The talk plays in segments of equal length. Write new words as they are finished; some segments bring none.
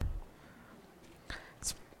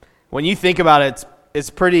When you think about it, it's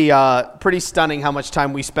pretty stunning how much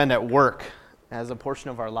time we spend at work as a portion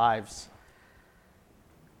of our lives.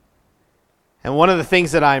 And one of the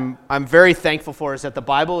things that I'm very thankful for is that the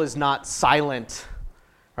Bible is not silent,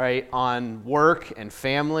 right, on work and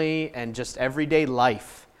family and just everyday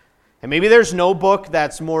life. And maybe there's no book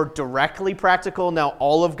that's more directly practical. Now,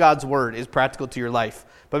 all of God's Word is practical to your life.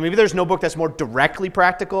 But maybe there's no book that's more directly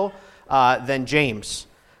practical than James.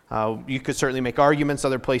 You could certainly make arguments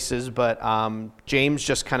other places, but James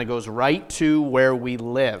just kind of goes right to where we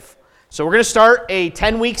live. So we're going to start a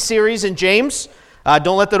 10-week series in James.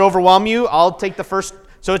 Don't let that overwhelm you. I'll take the first.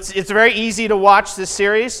 So it's very easy to watch this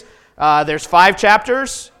series. There's 5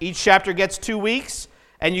 chapters. Each chapter gets 2 weeks,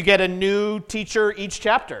 and you get a new teacher each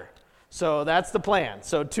chapter. So that's the plan.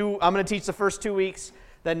 So I'm going to teach the first 2 weeks.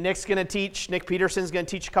 Then Nick Peterson's going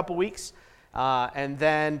to teach a couple weeks. And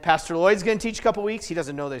then Pastor Lloyd's going to teach a couple weeks. He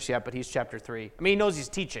doesn't know this yet, but he's chapter 3. I mean, he knows he's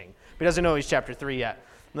teaching, but he doesn't know he's chapter 3 yet.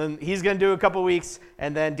 And then he's going to do a couple weeks,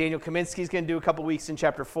 and then Daniel Kaminsky's going to do a couple weeks in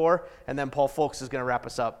chapter 4, and then Paul Folks is going to wrap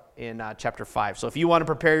us up in chapter 5. So if you want to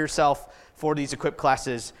prepare yourself for these equipped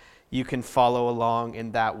classes, you can follow along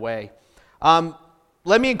in that way.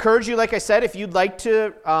 Let me encourage you, like I said, if you'd like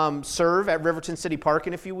to serve at Riverton City Park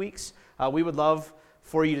in a few weeks, we would love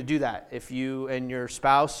for you to do that. If you and your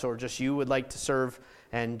spouse or just you would like to serve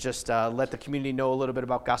and just let the community know a little bit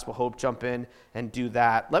about Gospel Hope, jump in and do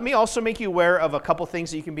that. Let me also make you aware of a couple things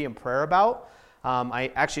that you can be in prayer about.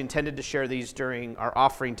 I actually intended to share these during our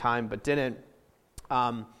offering time, but didn't.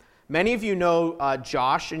 Many of you know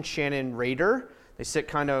Josh and Shannon Rader. They sit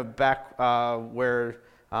kind of back where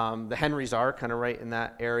the Henrys are, kind of right in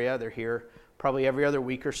that area. They're here probably every other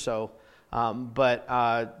week or so.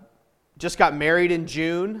 But just got married in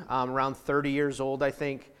June, around 30 years old, I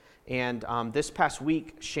think. And this past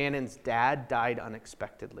week, Shannon's dad died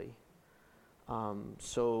unexpectedly.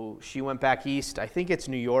 So she went back east. I think it's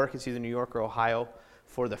New York. It's either New York or Ohio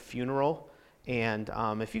for the funeral. And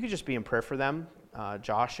if you could just be in prayer for them,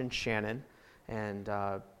 Josh and Shannon, and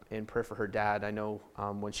in prayer for her dad. I know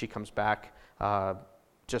when she comes back,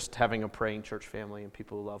 just having a praying church family and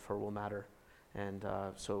people who love her will matter. And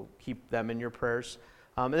so keep them in your prayers.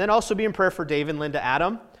 And then also be in prayer for Dave and Linda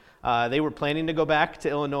Adam. They were planning to go back to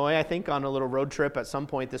Illinois, I think, on a little road trip at some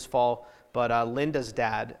point this fall. But Linda's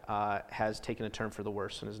dad has taken a turn for the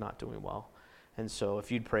worse and is not doing well. And so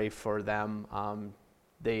if you'd pray for them,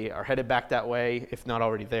 they are headed back that way, if not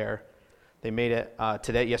already there. They made it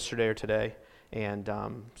yesterday or today. And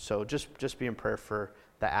so just be in prayer for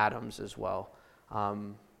the Adams as well.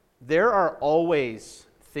 There are always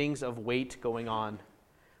things of weight going on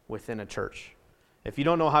within a church. If you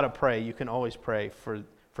don't know how to pray, you can always pray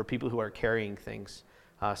for people who are carrying things.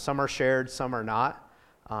 Some are shared, some are not,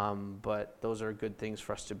 but those are good things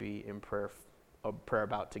for us to be in prayer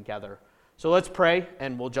about together. So let's pray,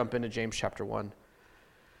 and we'll jump into James chapter 1.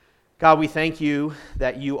 God, we thank you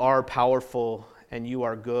that you are powerful, and you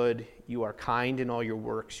are good, you are kind in all your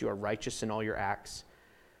works, you are righteous in all your acts.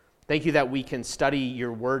 Thank you that we can study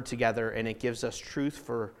your word together, and it gives us truth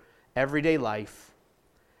for everyday life.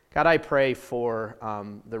 God, I pray for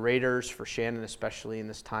the Raiders, for Shannon especially in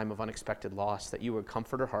this time of unexpected loss, that you would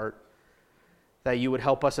comfort her heart, that you would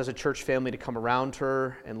help us as a church family to come around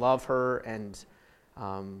her and love her and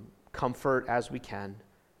comfort as we can.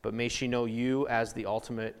 But may she know you as the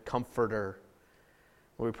ultimate comforter.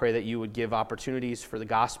 Lord, we pray that you would give opportunities for the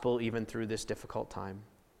gospel even through this difficult time.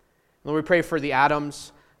 Lord, we pray for the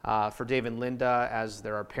Adams, for Dave and Linda, as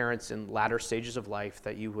there are parents in latter stages of life,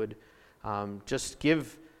 that you would just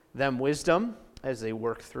give them wisdom as they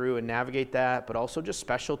work through and navigate that, but also just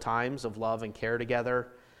special times of love and care together.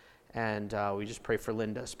 And we just pray for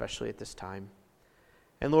Linda, especially at this time.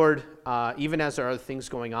 And Lord, even as there are things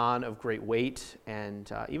going on of great weight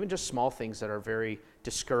and even just small things that are very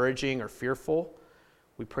discouraging or fearful,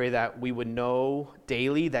 we pray that we would know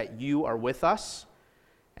daily that you are with us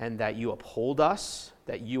and that you uphold us,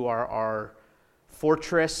 that you are our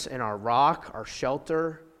fortress and our rock, our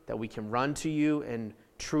shelter, that we can run to you, and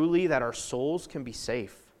truly that our souls can be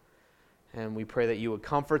safe. And we pray that you would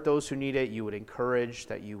comfort those who need it, you would encourage,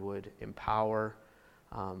 that you would empower,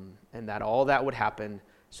 and that all that would happen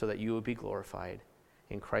so that you would be glorified.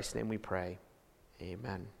 In Christ's name we pray.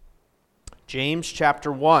 Amen. James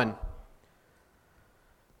chapter 1.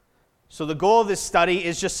 So the goal of this study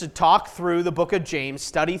is just to talk through the book of James,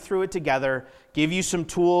 study through it together, give you some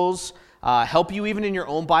tools, help you even in your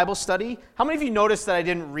own Bible study. How many of you noticed that I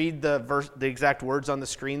didn't read the exact words on the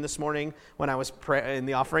screen this morning when I was in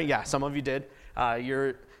the offering? Yeah, some of you did.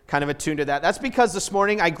 You're kind of attuned to that. That's because this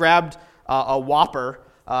morning I grabbed a Whopper.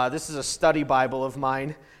 This is a study Bible of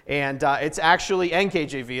mine, And it's actually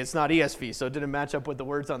NKJV. It's not ESV, so it didn't match up with the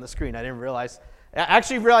words on the screen. I didn't realize. I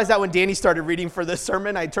actually realized that when Danny started reading for this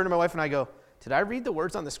sermon. I turned to my wife and I go, did I read the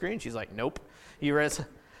words on the screen? She's like, nope.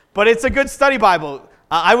 But it's a good study Bible.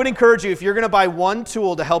 I would encourage you, if you're going to buy one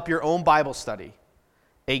tool to help your own Bible study,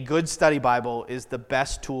 a good study Bible is the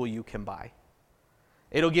best tool you can buy.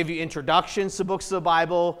 It'll give you introductions to books of the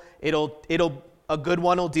Bible. A good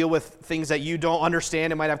one will deal with things that you don't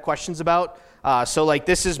understand and might have questions about. So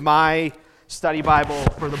this is my study Bible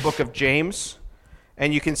for the book of James.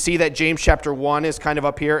 And you can see that James chapter 1 is kind of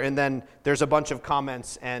up here, and then there's a bunch of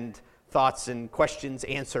comments and thoughts and questions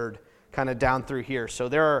answered kind of down through here. So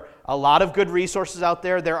there are a lot of good resources out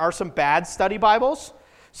there. There are some bad study Bibles.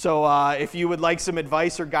 So if you would like some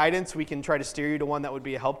advice or guidance, we can try to steer you to one that would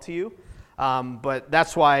be a help to you. But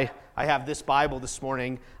that's why I have this Bible this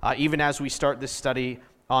morning, even as we start this study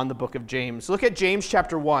on the book of James. Look at James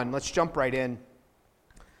chapter 1. Let's jump right in,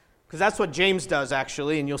 because that's what James does,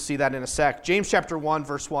 actually, and you'll see that in a sec. James chapter 1,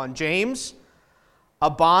 verse 1. James, a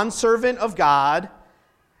bondservant of God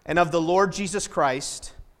and of the Lord Jesus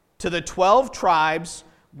Christ, to the 12 tribes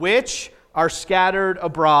which are scattered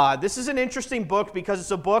abroad. This is an interesting book because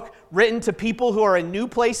it's a book written to people who are in new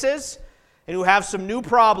places and who have some new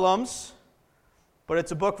problems, but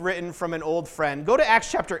it's a book written from an old friend. Go to Acts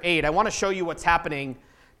chapter 8. I want to show you what's happening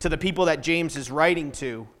to the people that James is writing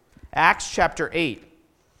to. Acts chapter 8.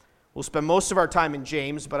 We'll spend most of our time in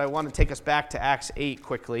James, but I want to take us back to Acts 8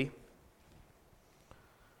 quickly.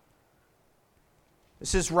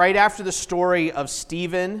 This is right after the story of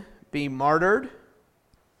Stephen being martyred.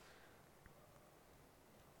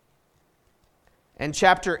 And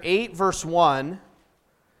chapter 8, verse 1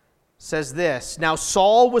 says this: Now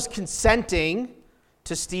Saul was consenting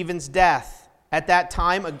to Stephen's death. At that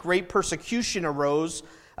time, a great persecution arose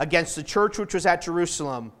against the church which was at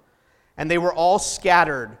Jerusalem, and they were all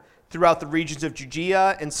scattered throughout the regions of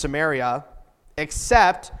Judea and Samaria,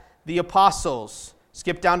 except the apostles.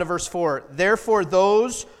 Skip down to verse 4. Therefore,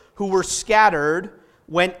 those who were scattered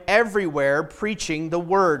went everywhere preaching the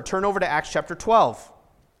word. Turn over to Acts chapter 12.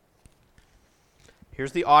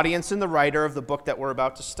 Here's the audience and the writer of the book that we're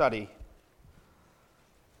about to study.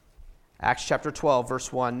 Acts chapter 12,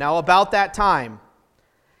 verse 1. Now about that time,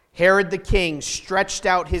 Herod the king stretched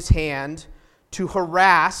out his hand to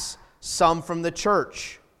harass some from the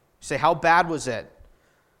church. You say, how bad was it?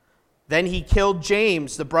 Then he killed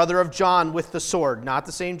James, the brother of John, with the sword. Not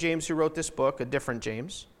the same James who wrote this book, a different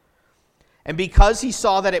James. And because he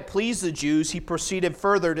saw that it pleased the Jews, he proceeded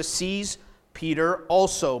further to seize Peter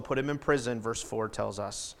also, put him in prison, verse 4 tells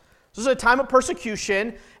us. This is a time of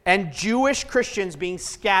persecution and Jewish Christians being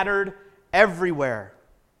scattered everywhere.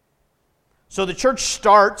 So the church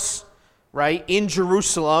starts, right, in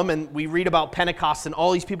Jerusalem, and we read about Pentecost and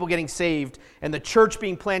all these people getting saved and the church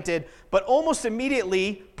being planted, but almost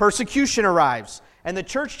immediately persecution arrives and the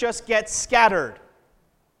church just gets scattered.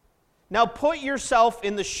 Now put yourself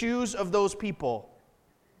in the shoes of those people.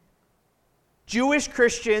 Jewish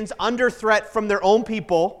Christians under threat from their own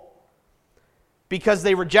people because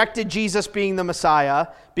they rejected Jesus being the Messiah,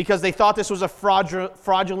 because they thought this was a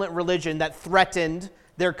fraudulent religion that threatened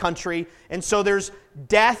their country. And so there's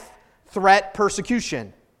death, threat,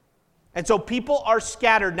 persecution. And so people are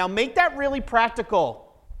scattered. Now make that really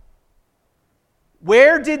practical.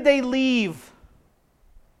 Where did they leave?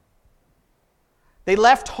 They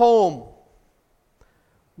left home.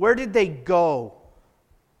 Where did they go?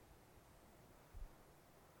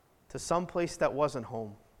 To some place that wasn't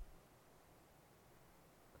home.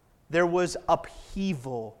 There was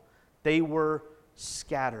upheaval. They were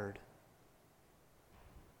scattered.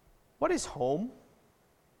 What is home?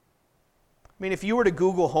 I mean, if you were to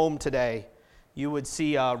Google home today, you would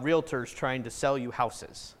see realtors trying to sell you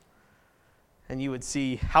houses. And you would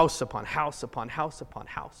see house upon house upon house upon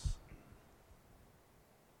house.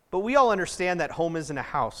 But we all understand that home isn't a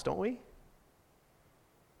house, don't we?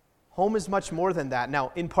 Home is much more than that.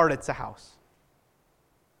 Now, in part, it's a house.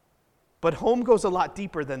 But home goes a lot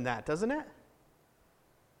deeper than that, doesn't it? I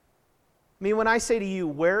mean, when I say to you,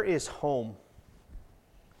 where is home?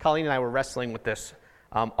 Colleen and I were wrestling with this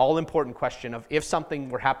all-important question of if something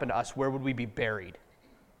were to happen to us, where would we be buried?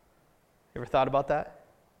 You ever thought about that?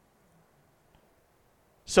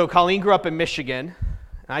 So Colleen grew up in Michigan,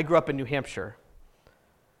 and I grew up in New Hampshire.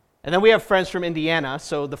 And then we have friends from Indiana,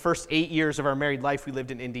 so the first 8 years of our married life, we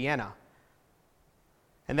lived in Indiana.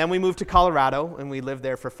 And then we moved to Colorado, and we lived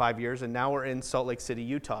there for 5 years, and now we're in Salt Lake City,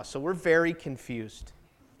 Utah. So we're very confused.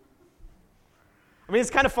 I mean,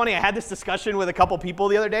 it's kind of funny. I had this discussion with a couple people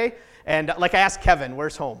the other day, and I asked Kevin,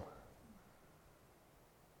 where's home?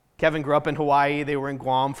 Kevin grew up in Hawaii. They were in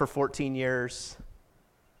Guam for 14 years.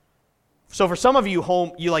 So for some of you,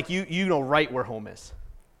 home, you know right where home is.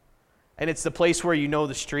 And it's the place where you know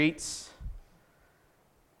the streets,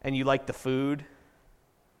 and you like the food,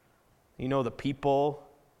 you know the people.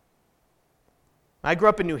 I grew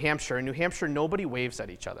up in New Hampshire. In New Hampshire, nobody waves at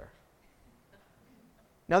each other.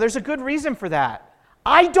 Now, there's a good reason for that.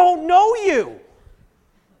 I don't know you.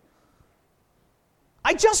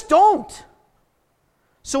 I just don't.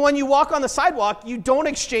 So when you walk on the sidewalk, you don't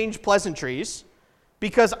exchange pleasantries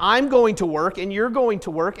because I'm going to work and you're going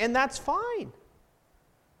to work, and that's fine.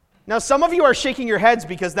 Now, some of you are shaking your heads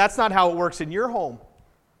because that's not how it works in your home.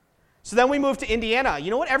 So then we move to Indiana. You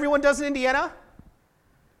know what everyone does in Indiana?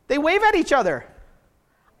 They wave at each other.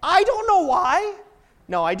 I don't know why.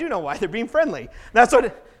 No, I do know why. They're being friendly.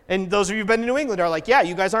 And those of you who've been to New England are like, yeah,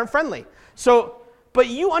 you guys aren't friendly. So, but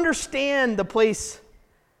you understand the place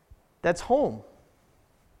that's home.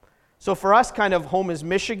 So for us, kind of home is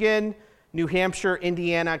Michigan, New Hampshire,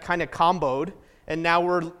 Indiana, kind of comboed, and now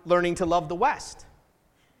we're learning to love the West.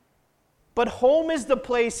 But home is the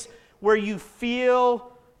place where you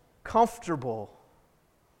feel comfortable,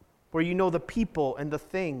 where you know the people and the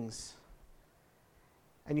things,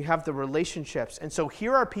 and you have the relationships. And so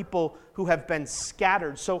here are people who have been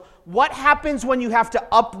scattered. So what happens when you have to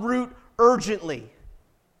uproot urgently?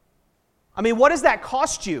 I mean, what does that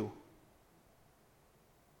cost you?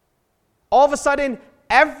 All of a sudden,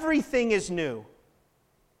 everything is new.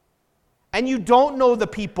 And you don't know the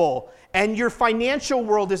people, and your financial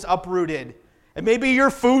world is uprooted, and maybe your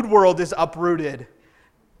food world is uprooted.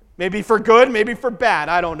 Maybe for good, maybe for bad,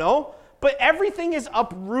 I don't know. But everything is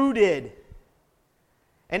uprooted.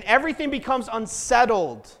 And everything becomes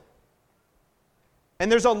unsettled. And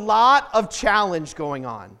there's a lot of challenge going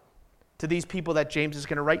on to these people that James is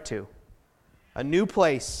going to write to. A new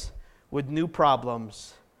place with new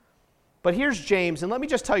problems. But here's James, and let me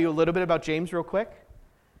just tell you a little bit about James real quick.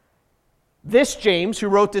 This James, who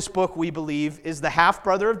wrote this book, we believe, is the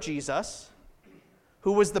half-brother of Jesus,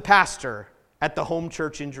 who was the pastor at the home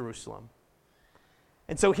church in Jerusalem.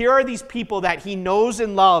 And so here are these people that he knows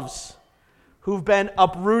and loves, who've been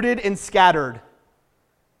uprooted and scattered.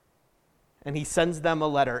 And he sends them a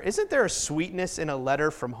letter. Isn't there a sweetness in a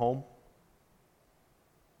letter from home?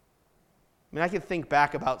 I mean, I can think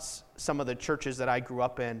back about some of the churches that I grew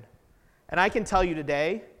up in. And I can tell you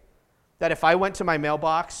today that if I went to my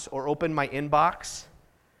mailbox or opened my inbox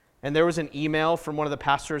and there was an email from one of the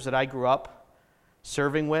pastors that I grew up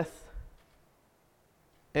serving with,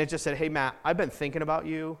 and it just said, hey, Matt, I've been thinking about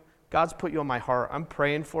you. God's put you on my heart. I'm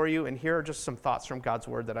praying for you, and here are just some thoughts from God's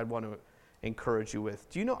word that I'd want to encourage you with.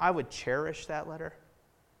 Do you know I would cherish that letter?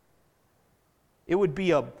 It would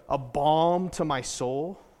be a balm to my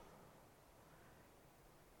soul.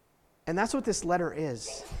 And that's what this letter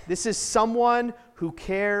is. This is someone who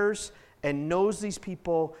cares and knows these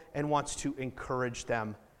people and wants to encourage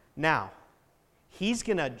them. Now, he's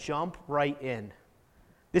going to jump right in.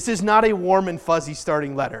 This is not a warm and fuzzy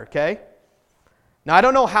starting letter, okay? Now, I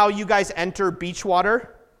don't know how you guys enter Beachwater,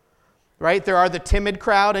 right? There are the timid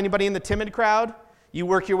crowd. Anybody in the timid crowd? You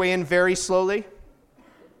work your way in very slowly.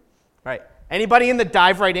 Right. Anybody in the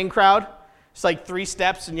dive right in crowd? It's like 3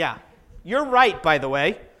 steps, and yeah. You're right, by the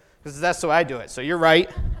way, because that's the way I do it. So you're right.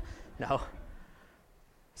 No.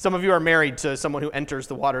 Some of you are married to someone who enters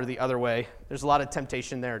the water the other way. There's a lot of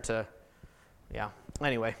temptation there to, yeah.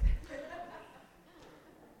 Anyway.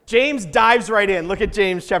 James dives right in. Look at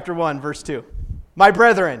James chapter 1, verse 2. My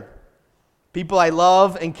brethren, people I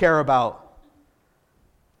love and care about,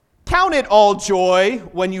 count it all joy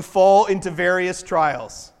when you fall into various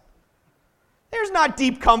trials. There's not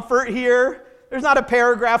deep comfort here. There's not a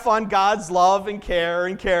paragraph on God's love and care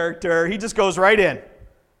and character. He just goes right in.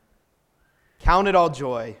 Count it all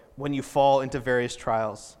joy when you fall into various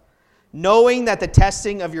trials, knowing that the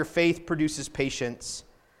testing of your faith produces patience.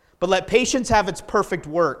 But let patience have its perfect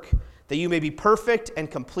work, that you may be perfect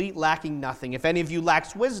and complete, lacking nothing. If any of you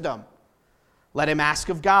lacks wisdom, let him ask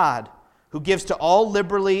of God, who gives to all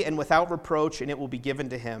liberally and without reproach, and it will be given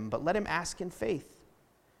to him. But let him ask in faith,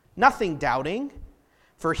 nothing doubting.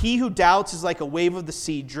 For he who doubts is like a wave of the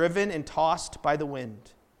sea, driven and tossed by the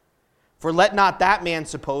wind. For let not that man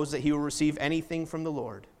suppose that he will receive anything from the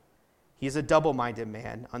Lord. He is a double-minded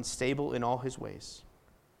man, unstable in all his ways.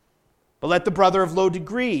 But let the brother of low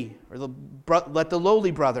degree, let the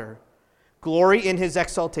lowly brother, glory in his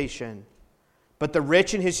exaltation, but the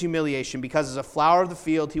rich in his humiliation, because as a flower of the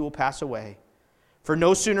field he will pass away. For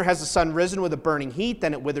no sooner has the sun risen with a burning heat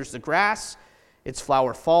than it withers the grass, its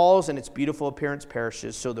flower falls, and its beautiful appearance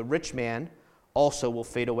perishes. So the rich man also will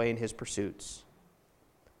fade away in his pursuits.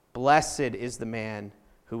 Blessed is the man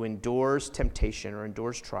who endures temptation or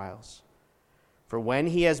endures trials. For when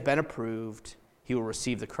he has been approved, he will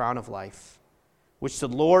receive the crown of life, which the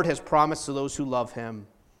Lord has promised to those who love him.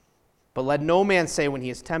 But let no man say when he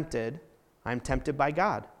is tempted, I am tempted by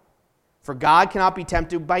God. For God cannot be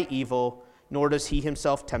tempted by evil, nor does he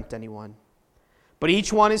himself tempt anyone. But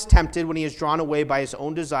each one is tempted when he is drawn away by his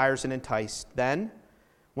own desires and enticed. Then,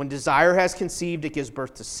 when desire has conceived, it gives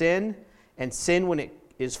birth to sin, and sin, when it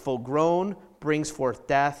is full grown, brings forth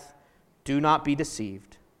death. Do not be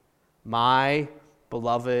deceived, my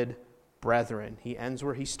beloved brethren. He ends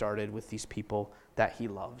where he started, with these people that he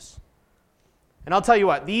loves. And I'll tell you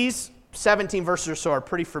what, these 17 verses or so are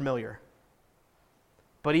pretty familiar.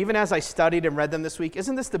 But even as I studied and read them this week,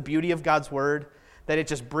 isn't this the beauty of God's word? That it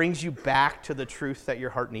just brings you back to the truth that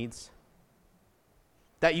your heart needs.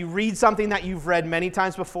 That you read something that you've read many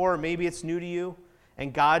times before, or maybe it's new to you,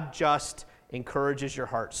 and God just encourages your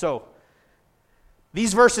heart. So,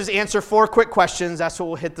 these verses answer 4 quick questions. That's what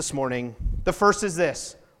we'll hit this morning. The first is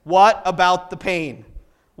this: what about the pain?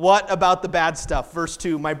 What about the bad stuff? Verse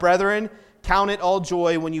 2, my brethren, count it all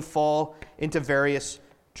joy when you fall into various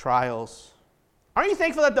trials. Aren't you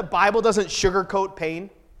thankful that the Bible doesn't sugarcoat pain?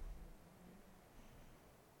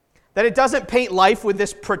 That it doesn't paint life with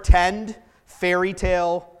this pretend fairy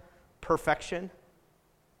tale perfection?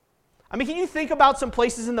 I mean, can you think about some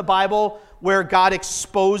places in the Bible where God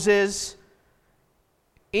exposes,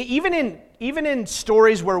 even in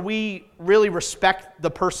stories where we really respect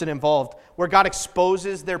the person involved, where God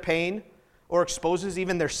exposes their pain or exposes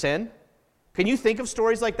even their sin? Can you think of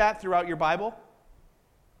stories like that throughout your Bible?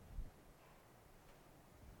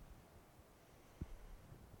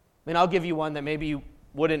 I mean, I'll give you one that maybe you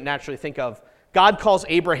wouldn't naturally think of. God calls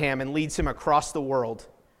Abraham and leads him across the world.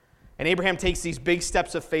 And Abraham takes these big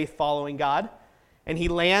steps of faith following God. And he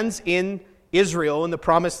lands in Israel, in the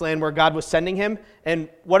promised land where God was sending him. And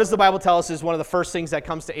what does the Bible tell us is one of the first things that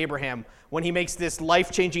comes to Abraham when he makes this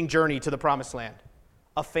life-changing journey to the promised land?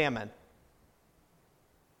 A famine.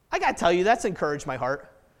 I got to tell you, that's encouraged my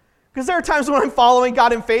heart. Because there are times when I'm following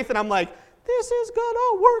God in faith and I'm like, this is going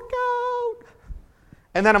to work out.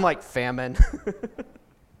 And then I'm like, famine.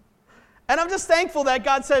 And I'm just thankful that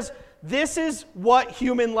God says, this is what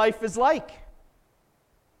human life is like.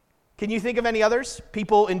 Can you think of any others?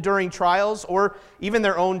 People enduring trials or even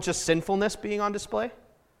their own just sinfulness being on display?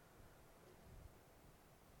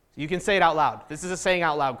 You can say it out loud. This is a saying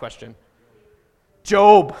out loud question.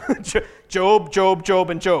 Job. Job,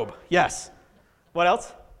 and Job. Yes. What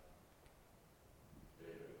else?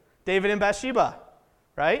 David and Bathsheba,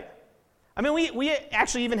 right? I mean, we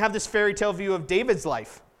actually even have this fairy tale view of David's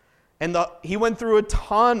life. And he went through a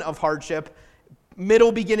ton of hardship,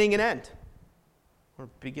 middle, beginning, and end. Or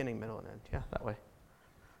beginning, middle, and end. Yeah, that way.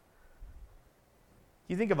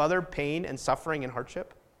 You think of other pain and suffering and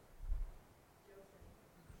hardship?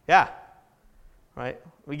 Yeah. Right?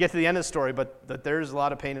 We get to the end of the story, but there's a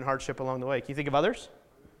lot of pain and hardship along the way. Can you think of others?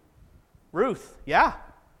 Ruth. Yeah.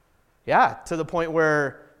 Yeah, to the point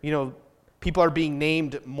where, people are being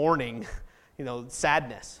named mourning,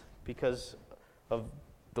 sadness because of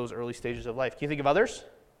those early stages of life. Can you think of others?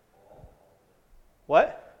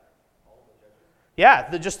 What?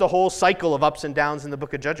 Yeah, just the whole cycle of ups and downs in the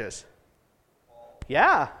book of Judges.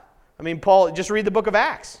 Yeah. I mean, Paul, just read the book of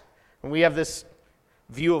Acts. And we have this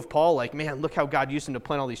view of Paul like, man, look how God used him to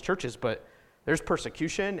plant all these churches, but there's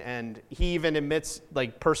persecution, and he even admits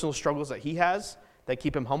personal struggles that he has that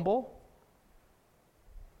keep him humble.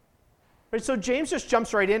 Right, so James just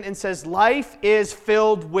jumps right in and says, life is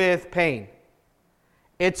filled with pain.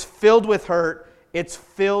 It's filled with hurt. It's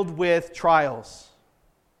filled with trials.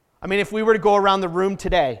 I mean, if we were to go around the room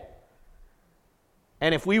today,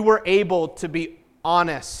 and if we were able to be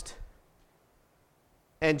honest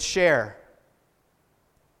and share,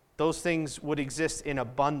 those things would exist in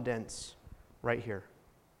abundance right here.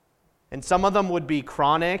 And some of them would be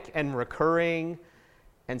chronic and recurring,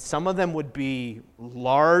 and some of them would be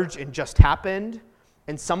large and just happened,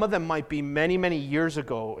 and some of them might be many, many years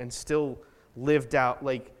ago and still lived out.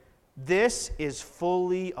 This is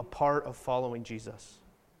fully a part of following Jesus.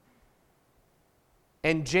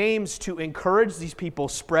 And James, to encourage these people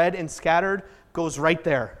spread and scattered, goes right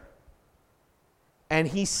there. And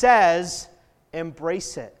he says,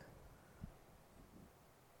 embrace it.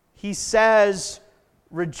 He says,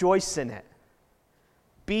 rejoice in it.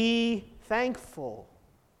 Be thankful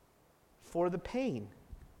for the pain.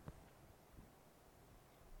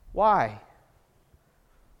 Why?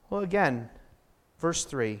 Well, again, verse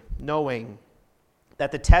 3, knowing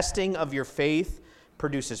that the testing of your faith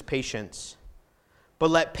produces patience. But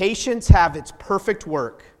let patience have its perfect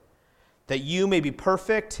work, that you may be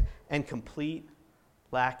perfect and complete,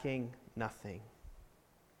 lacking nothing.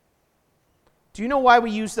 Do you know why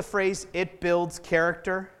we use the phrase, it builds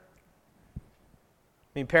character? I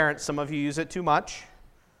mean, parents, some of you use it too much.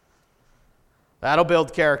 That'll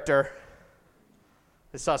build character.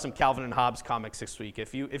 I saw some Calvin and Hobbes comics this week.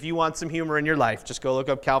 If you want some humor in your life, just go look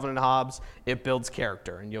up Calvin and Hobbes. It builds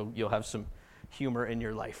character, and you'll have some humor in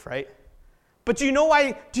your life, right? But do you know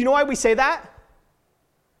why we say that?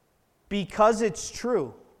 Because it's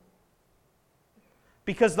true.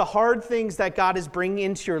 Because the hard things that God is bringing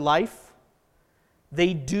into your life,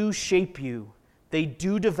 they do shape you. They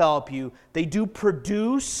do develop you. They do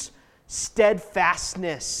produce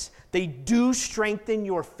steadfastness. They do strengthen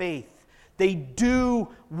your faith. They do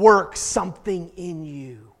work something in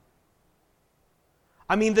you.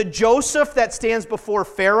 I mean, the Joseph that stands before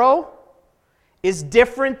Pharaoh is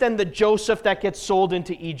different than the Joseph that gets sold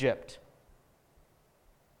into Egypt.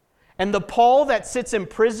 And the Paul that sits in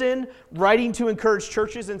prison writing to encourage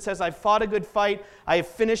churches and says, I've fought a good fight, I have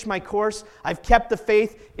finished my course, I've kept the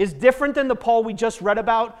faith, is different than the Paul we just read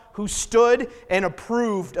about who stood and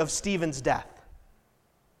approved of Stephen's death.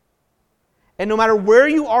 And no matter where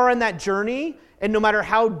you are on that journey, and no matter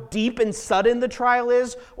how deep and sudden the trial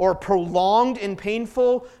is, or prolonged and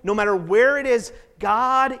painful, no matter where it is,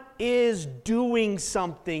 God is doing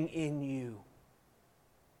something in you.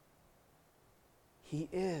 He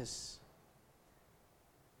is.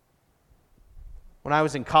 When I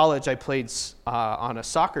was in college, I played on a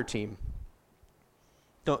soccer team.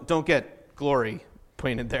 Don't get glory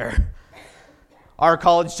pointed there. Our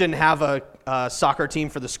college didn't have a soccer team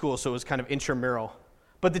for the school, so it was kind of intramural.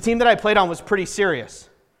 But the team that I played on was pretty serious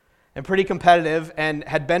and pretty competitive and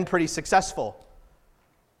had been pretty successful.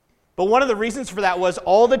 But one of the reasons for that was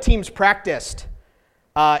all the teams practiced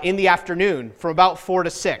in the afternoon from about 4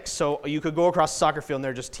 to 6. So you could go across the soccer field and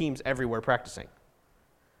there are just teams everywhere practicing.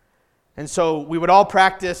 And so we would all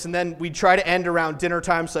practice, and then we'd try to end around dinner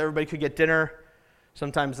time so everybody could get dinner.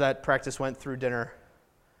 Sometimes that practice went through dinner.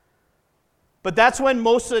 But that's when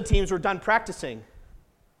most of the teams were done practicing.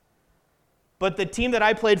 But the team that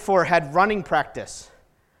I played for had running practice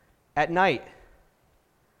at night.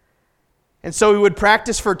 And so we would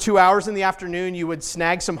practice for 2 hours in the afternoon. You would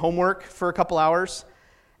snag some homework for a couple hours.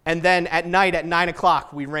 And then at night, at 9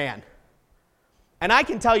 o'clock, we ran. And I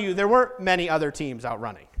can tell you, there weren't many other teams out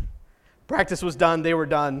running. Practice was done, they were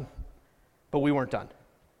done, but we weren't done.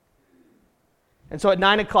 And so at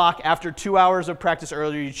 9 o'clock, after 2 hours of practice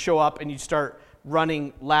earlier, you'd show up and you'd start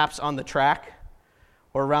running laps on the track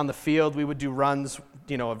or around the field. We would do runs,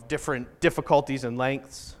 of different difficulties and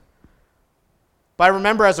lengths. But I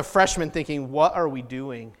remember as a freshman thinking, what are we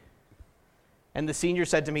doing? And the senior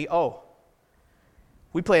said to me,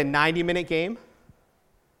 we play a 90-minute game.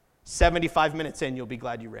 75 minutes in, you'll be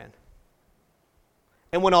glad you ran.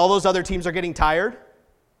 And when all those other teams are getting tired,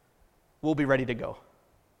 we'll be ready to go.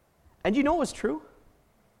 And you know it was true?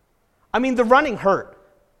 I mean, the running hurt.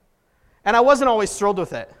 And I wasn't always thrilled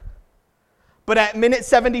with it. But at minute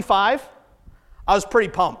 75, I was pretty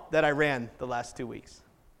pumped that I ran the last 2 weeks.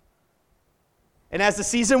 And as the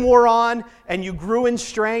season wore on and you grew in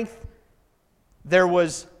strength, there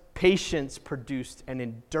was patience produced and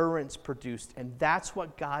endurance produced. And that's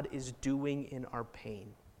what God is doing in our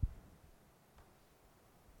pain.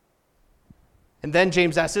 And then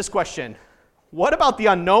James asks this question: what about the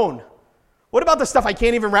unknown? What about the stuff I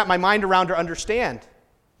can't even wrap my mind around or understand?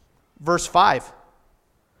 Verse 5,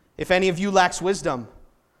 if any of you lacks wisdom,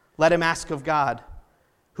 let him ask of God,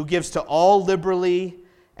 who gives to all liberally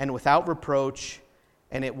and without reproach,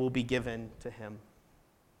 and it will be given to him.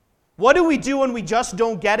 What do we do when we just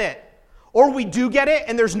don't get it? Or we do get it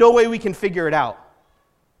and there's no way we can figure it out?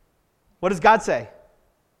 What does God say?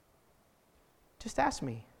 Just ask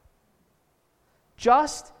me.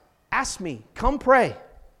 Just ask me. Come pray.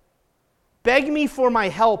 Beg me for my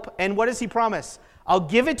help. And what does he promise? I'll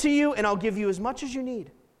give it to you, and I'll give you as much as you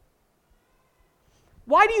need.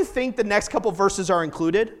 Why do you think the next couple verses are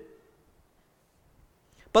included?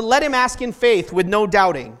 But let him ask in faith with no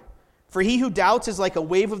doubting. For he who doubts is like a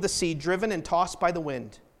wave of the sea driven and tossed by the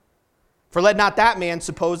wind. For let not that man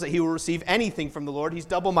suppose that he will receive anything from the Lord. He's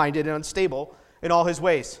double-minded and unstable in all his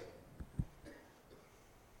ways.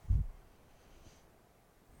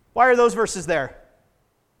 Why are those verses there?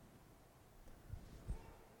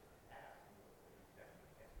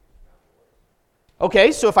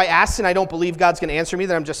 Okay, so if I ask and I don't believe God's going to answer me,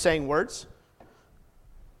 then I'm just saying words?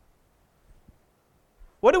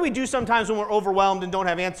 What do we do sometimes when we're overwhelmed and don't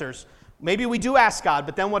have answers? Maybe we do ask God,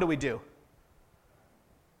 but then what do?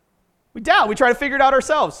 We doubt. We try to figure it out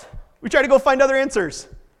ourselves. We try to go find other answers.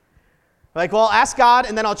 Like, well, I'll ask God,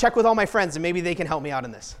 and then I'll check with all my friends, and maybe they can help me out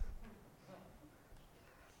in this.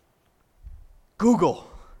 Google.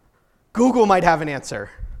 Google might have an answer.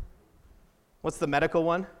 What's the medical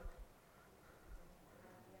one?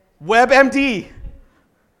 WebMD.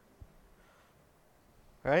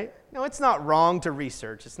 Right? No, it's not wrong to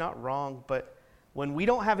research. It's not wrong, but when we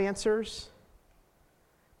don't have answers,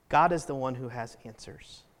 God is the one who has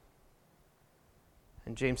answers.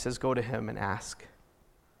 And James says, go to him and ask.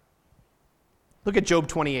 Look at Job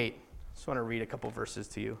 28. I just want to read a couple verses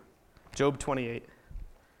to you. Job 28.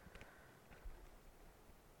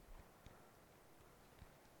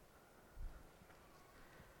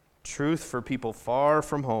 Truth for people far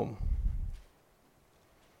from home.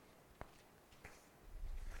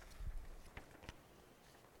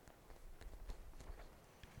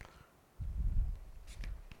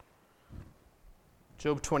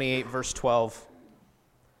 Job 28, verse 12.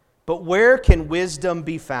 But where can wisdom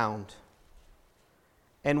be found?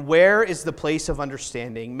 And where is the place of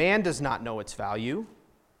understanding? Man does not know its value,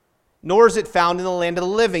 nor is it found in the land of the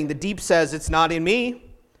living. The deep says, it's not in me.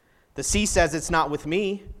 The sea says, it's not with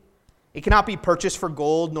me. It cannot be purchased for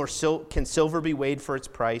gold, nor can silver be weighed for its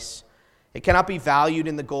price. It cannot be valued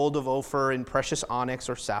in the gold of Ophir, in precious onyx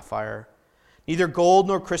or sapphire. Neither gold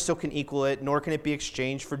nor crystal can equal it, nor can it be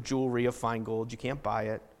exchanged for jewelry of fine gold. You can't buy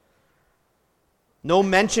it. No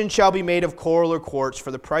mention shall be made of coral or quartz,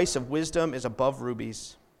 for the price of wisdom is above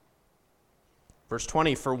rubies. Verse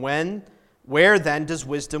 20, where then does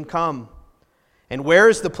wisdom come? And where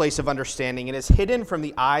is the place of understanding? It is hidden from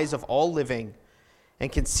the eyes of all living,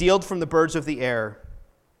 and concealed from the birds of the air.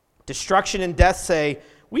 Destruction and death say,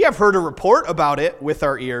 we have heard a report about it with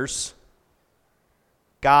our ears.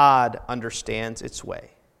 God understands its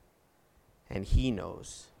way, and he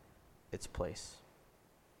knows its place.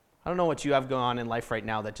 I don't know what you have going on in life right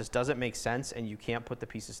now that just doesn't make sense and you can't put the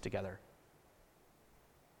pieces together.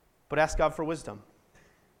 But ask God for wisdom.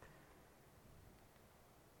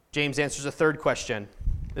 James answers a third question.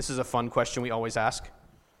 This is a fun question we always ask.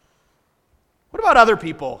 What about other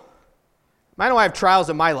people? I know I have trials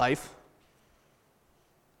in my life.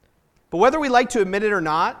 But whether we like to admit it or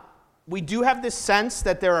not, we do have this sense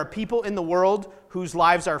that there are people in the world whose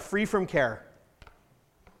lives are free from care.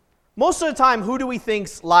 Most of the time, who do we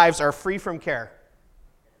think's lives are free from care?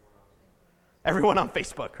 Everyone on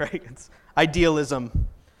Facebook, right? It's idealism.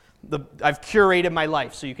 I've curated my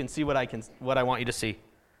life so you can see what I want you to see.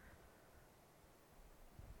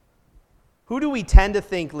 Who do we tend to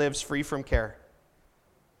think lives free from care?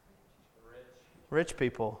 Rich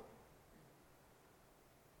people.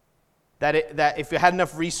 That if you had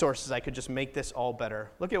enough resources, I could just make this all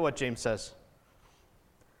better. Look at what James says.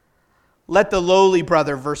 Let the lowly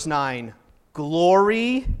brother, verse 9,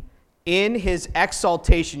 glory in his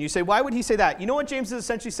exaltation. You say, why would he say that? You know what James is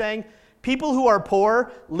essentially saying? People who are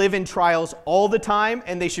poor live in trials all the time,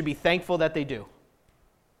 and they should be thankful that they do.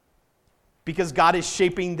 Because God is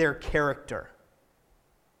shaping their character.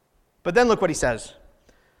 But then look what he says.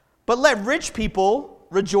 But let rich people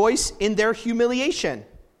rejoice in their humiliation,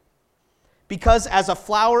 because as a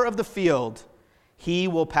flower of the field, he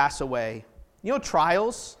will pass away. You know,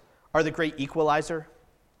 trials are the great equalizer.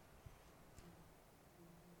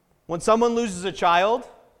 When someone loses a child,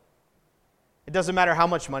 it doesn't matter how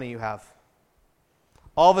much money you have.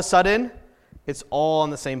 All of a sudden, it's all on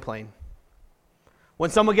the same plane. When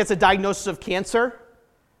someone gets a diagnosis of cancer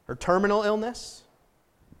or terminal illness,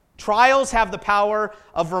 trials have the power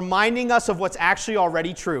of reminding us of what's actually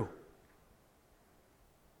already true.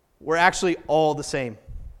 We're actually all the same.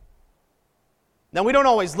 Now, we don't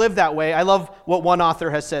always live that way. I love what one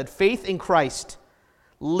author has said. Faith in Christ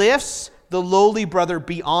lifts the lowly brother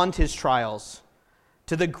beyond his trials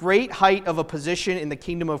to the great height of a position in the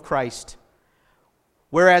kingdom of Christ,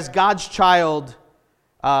 where God's child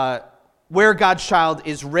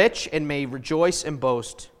is rich and may rejoice and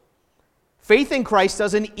boast. Faith in Christ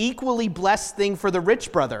does an equally blessed thing for the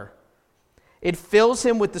rich brother. It fills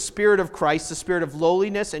him with the Spirit of Christ, the spirit of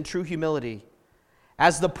lowliness and true humility.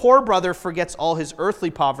 As the poor brother forgets all his earthly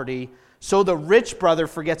poverty, so the rich brother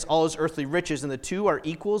forgets all his earthly riches, and the two are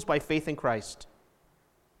equals by faith in Christ.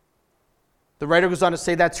 The writer goes on to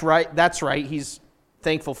say, that's right. He's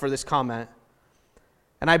thankful for this comment.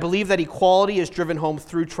 And I believe that equality is driven home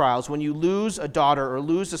through trials. When you lose a daughter or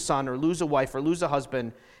lose a son or lose a wife or lose a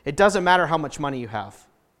husband, it doesn't matter how much money you have.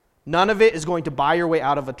 None of it is going to buy your way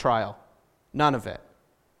out of a trial. None of it.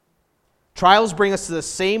 Trials bring us to the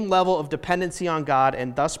same level of dependency on God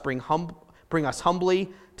and thus bring us humbly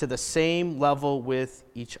to the same level with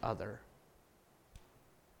each other.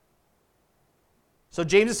 So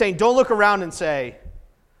James is saying, don't look around and say,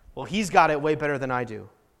 well, he's got it way better than I do.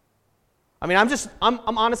 I mean,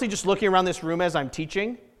 I'm honestly just looking around this room as I'm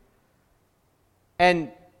teaching, and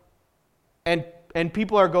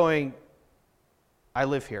people are going, I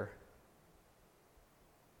live here.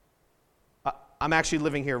 I'm actually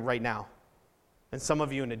living here right now, and some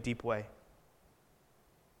of you in a deep way.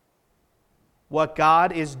 What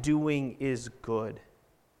God is doing is good.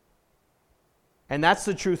 And that's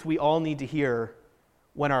the truth we all need to hear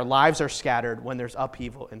when our lives are scattered, when there's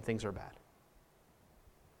upheaval and things are bad.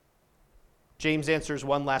 James answers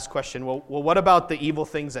one last question. Well, what about the evil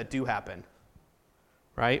things that do happen?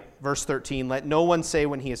 Right? Verse 13, let no one say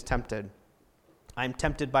when he is tempted, I am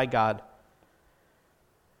tempted by God.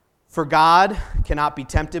 For God cannot be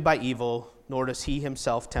tempted by evil, nor does he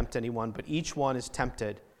himself tempt anyone, but each one is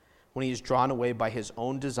tempted when he is drawn away by his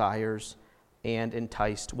own desires and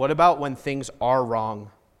enticed. What about when things are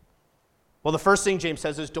wrong? Well, the first thing James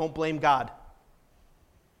says is don't blame God.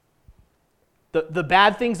 The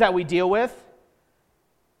bad things that we deal with,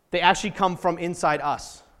 they actually come from inside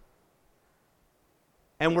us.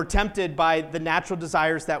 And we're tempted by the natural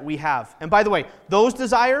desires that we have. And by the way, those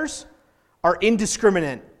desires are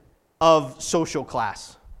indiscriminate of social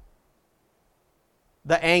class.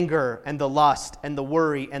 The anger and the lust and the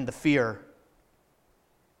worry and the fear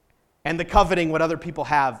and the coveting what other people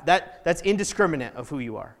have, that's indiscriminate of who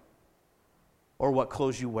you are or what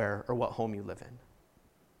clothes you wear or what home you live in.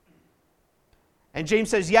 And James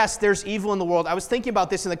says, yes, there's evil in the world. I was thinking about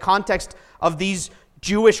this in the context of these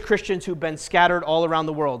Jewish Christians who've been scattered all around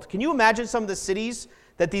the world. Can you imagine some of the cities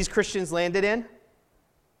that these Christians landed in?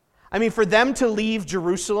 I mean, for them to leave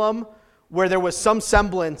Jerusalem, where there was some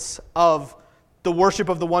semblance of the worship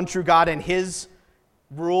of the one true God and his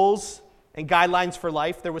rules and guidelines for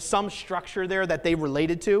life, there was some structure there that they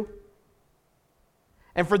related to.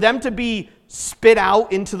 And for them to be spit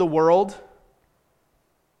out into the world,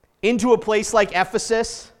 into a place like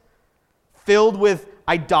Ephesus, filled with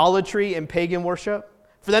idolatry and pagan worship,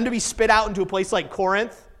 for them to be spit out into a place like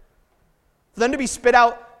Corinth, for them to be spit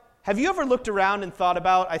out. Have you ever looked around and thought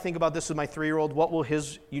about, I think about this with my 3-year-old, what will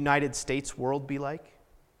his United States world be like?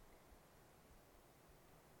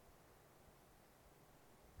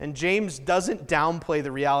 And James doesn't downplay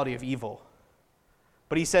the reality of evil.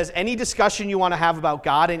 But he says, any discussion you want to have about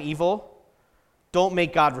God and evil, don't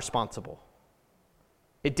make God responsible.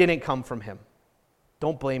 It didn't come from him.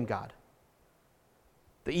 Don't blame God.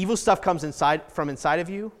 The evil stuff comes from inside of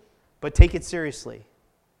you, but take it seriously.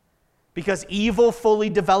 Because evil fully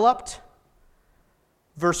developed,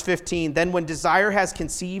 verse 15, then when desire has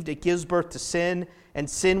conceived, it gives birth to sin, and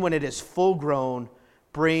sin, when it is full grown,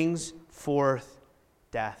 brings forth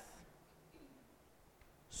death.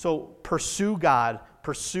 So pursue God,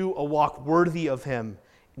 pursue a walk worthy of him,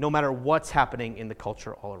 no matter what's happening in the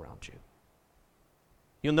culture all around you.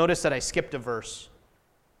 You'll notice that I skipped a verse,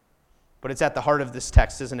 but it's at the heart of this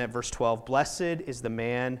text, isn't it? Verse 12, blessed is the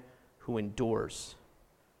man who endures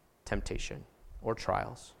temptation or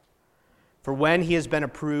trials. For when he has been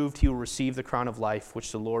approved, he will receive the crown of life,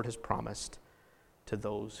 which the Lord has promised to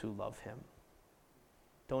those who love him.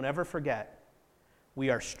 Don't ever forget,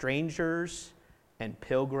 we are strangers and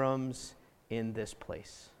pilgrims in this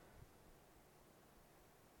place.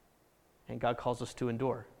 And God calls us to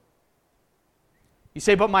endure. You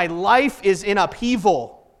say, but my life is in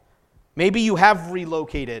upheaval. Maybe you have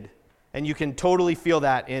relocated, and you can totally feel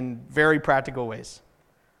that in very practical ways.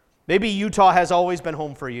 Maybe Utah has always been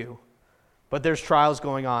home for you, but there's trials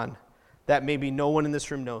going on that maybe no one in this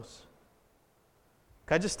room knows.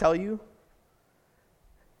 Can I just tell you?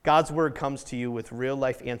 God's word comes to you with real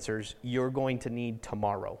life answers you're going to need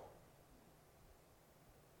tomorrow.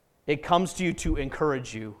 It comes to you to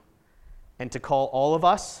encourage you and to call all of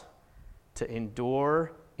us to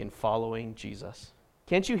endure in following Jesus.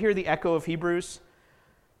 Can't you hear the echo of Hebrews?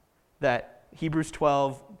 That Hebrews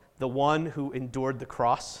 12, the one who endured the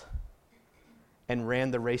cross and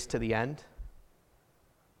ran the race to the end,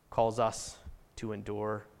 calls us to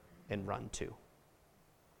endure and run too.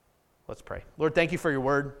 Let's pray. Lord, thank you for your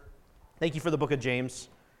word. Thank you for the book of James.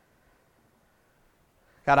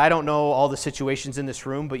 God, I don't know all the situations in this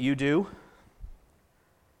room, but you do.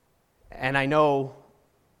 And I know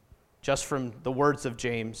just from the words of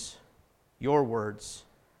James, your words,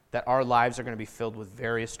 that our lives are going to be filled with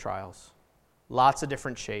various trials. Lots of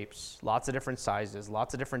different shapes, lots of different sizes,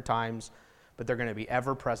 lots of different times, but they're going to be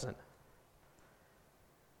ever present.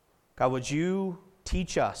 God, would you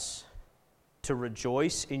teach us to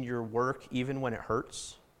rejoice in your work even when it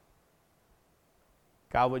hurts?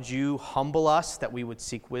 God, would you humble us that we would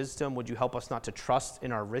seek wisdom? Would you help us not to trust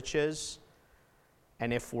in our riches?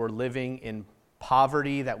 And if we're living in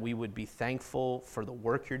poverty, that we would be thankful for the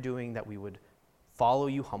work you're doing, that we would follow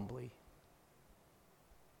you humbly.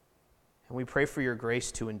 And we pray for your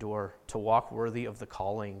grace to endure, to walk worthy of the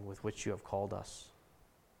calling with which you have called us.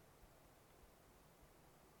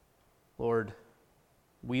 Lord,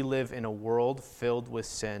 we live in a world filled with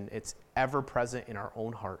sin. It's ever present in our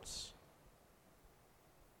own hearts.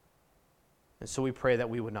 And so we pray that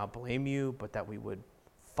we would not blame you, but that we would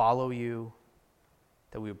follow you,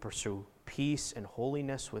 that we would pursue peace and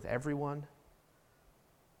holiness with everyone,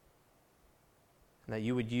 and that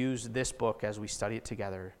you would use this book as we study it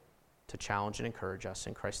together to challenge and encourage us.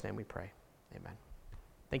 In Christ's name we pray. Amen.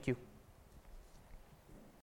 Thank you.